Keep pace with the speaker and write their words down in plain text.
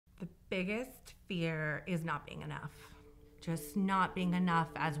biggest fear is not being enough. Just not being enough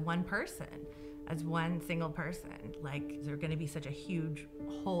as one person, as one single person. Like, is there gonna be such a huge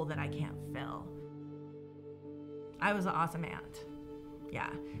hole that I can't fill? I was an awesome aunt. Yeah,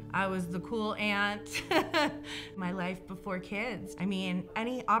 I was the cool aunt. My life before kids. I mean,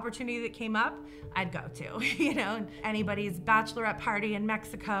 any opportunity that came up, I'd go to, you know? Anybody's bachelorette party in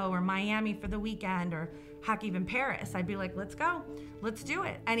Mexico or Miami for the weekend, or heck, even Paris, I'd be like, let's go, let's do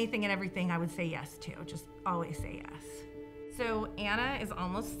it. Anything and everything I would say yes to, just always say yes. So Anna is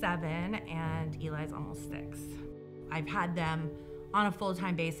almost 7 and Eli's almost 6. I've had them on a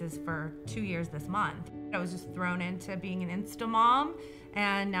full-time basis for 2 years this month. I was just thrown into being an Insta mom,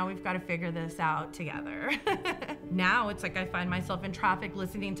 and now we've got to figure this out together. Now it's like I find myself in traffic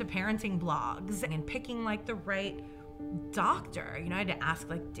listening to parenting blogs and picking like the right doctor. You know, I had to ask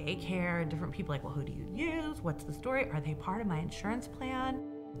like daycare and different people like, well, who do you use? What's the story? Are they part of my insurance plan?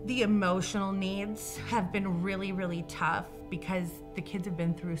 The emotional needs have been really, really tough because the kids have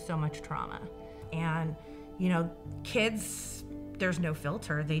been through so much trauma. And, you know, kids, there's no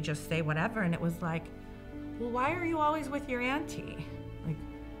filter. They just say whatever. And it was like, well, why are you always with your auntie? Like,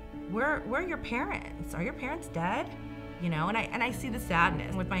 where are your parents? Are your parents dead? You know, and I see the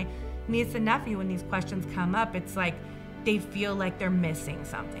sadness. With my niece and nephew, when these questions come up, it's like they feel like they're missing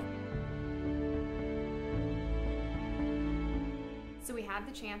something. So we had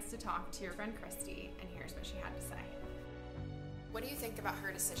the chance to talk to your friend Christy, and here's what she had to say. What do you think about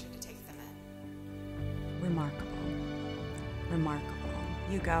her decision to take them in? Remarkable. Remarkable.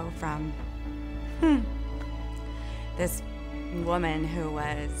 You go from this woman who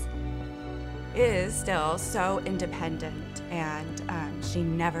is still so independent, and she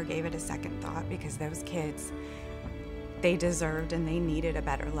never gave it a second thought because those kids, they deserved and they needed a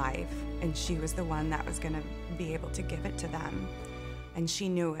better life, and she was the one that was going to be able to give it to them, and she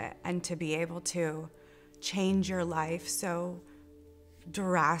knew it. And to be able to change your life so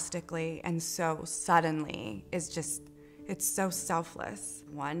drastically and so suddenly is just, it's so selfless.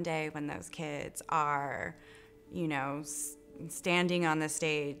 One day when those kids are, you know, standing on the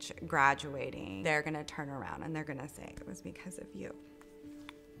stage, graduating, they're gonna turn around and they're gonna say, it was because of you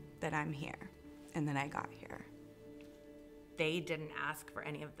that I'm here and that I got here. They didn't ask for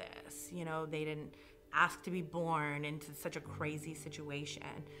any of this, you know, they didn't ask to be born into such a crazy situation,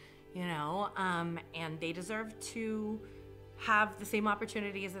 you know, and they deserve to have the same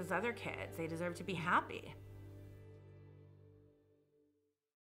opportunities as other kids. They deserve to be happy.